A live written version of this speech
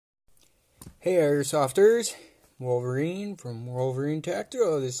Hey airsofters, Wolverine from Wolverine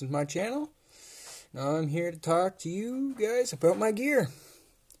Tactical. This is my channel. Now I'm here to talk to you guys about my gear.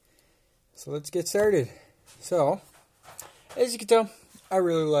 So let's get started. So, as you can tell, I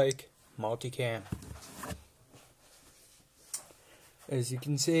really like multicam. As you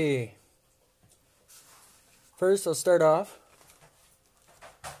can see, first I'll start off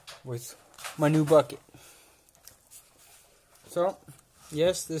with my new bucket. So,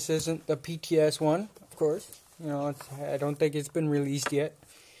 yes, this isn't the pt.1, of course. You know, I don't think it's been released yet.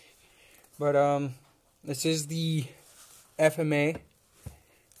 But this is the FMA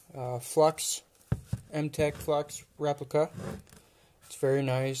Flux, M-Tech Flux replica. It's very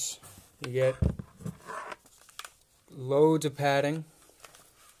nice. You get loads of padding.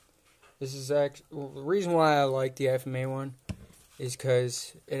 This is the reason why I like the FMA one is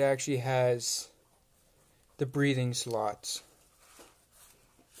because it actually has the breathing slots.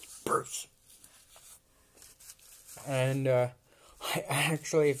 Bruce. And I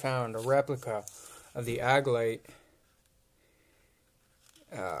actually found a replica of the Aglite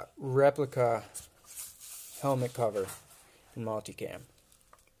replica helmet cover in multicam.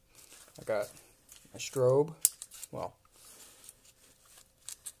 I got a strobe. Well,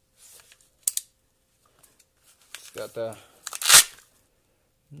 it's got the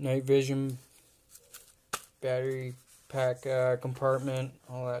night vision battery pack compartment,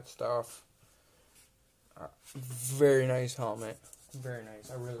 all that stuff. Very nice helmet. Very nice.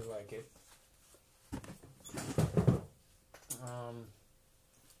 I really like it.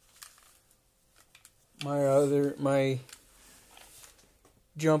 My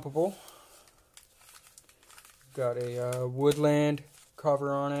jumpable got a woodland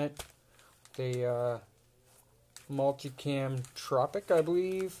cover on it. The multicam tropic, I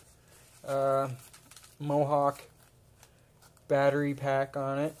believe. Mohawk battery pack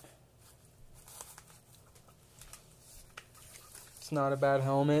on it. It's not a bad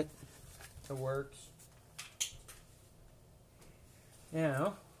helmet. It works.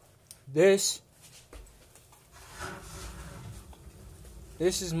 Now, this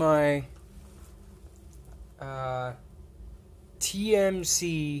is my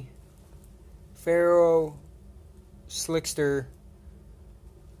TMC Ferro Slickster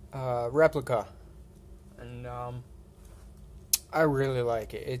replica, and I really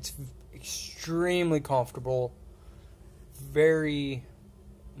like it. It's extremely comfortable, very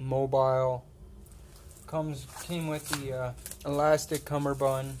mobile. Came with the elastic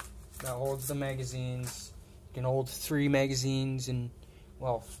cummerbund that holds the magazines. You can hold 3 magazines, and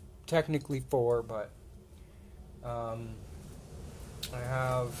well, technically 4, but I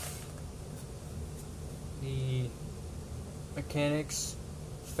have the Mechanics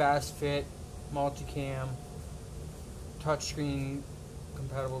Fast Fit multicam touchscreen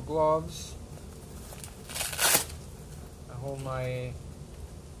compatible gloves. I hold my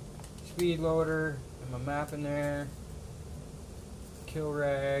speed loader and my map in there, kill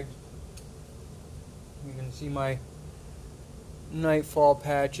rag. You can see my nightfall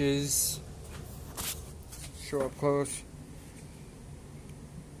patches. Show up close.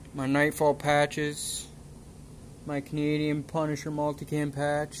 My nightfall patches, my Canadian Punisher multicam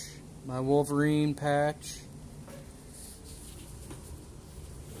patch, my Wolverine patch.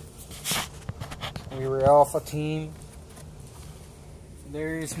 We were Alpha Team.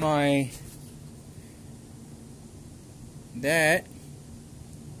 There's that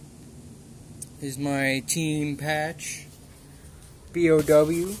is my team patch.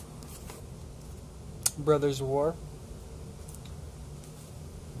 BOW, Brothers of War.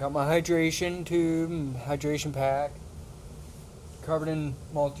 Got my hydration tube, hydration pack, covered in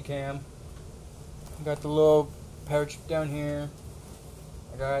multicam. Got the little pouch down here.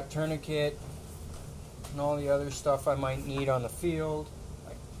 I got tourniquet and all the other stuff I might need on the field,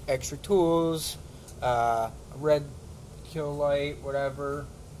 like extra tools, red kill light, whatever.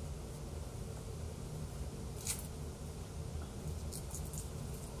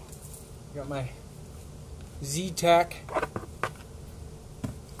 Got my Z-Tech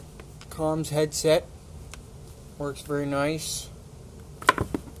comms headset. Works very nice.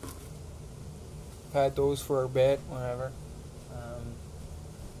 Had those for a bit, whatever.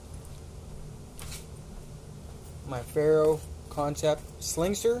 My Ferro Concept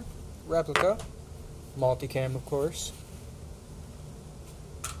Slingster replica, multicam, of course.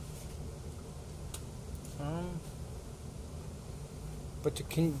 But to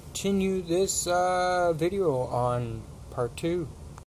continue this video on part 2.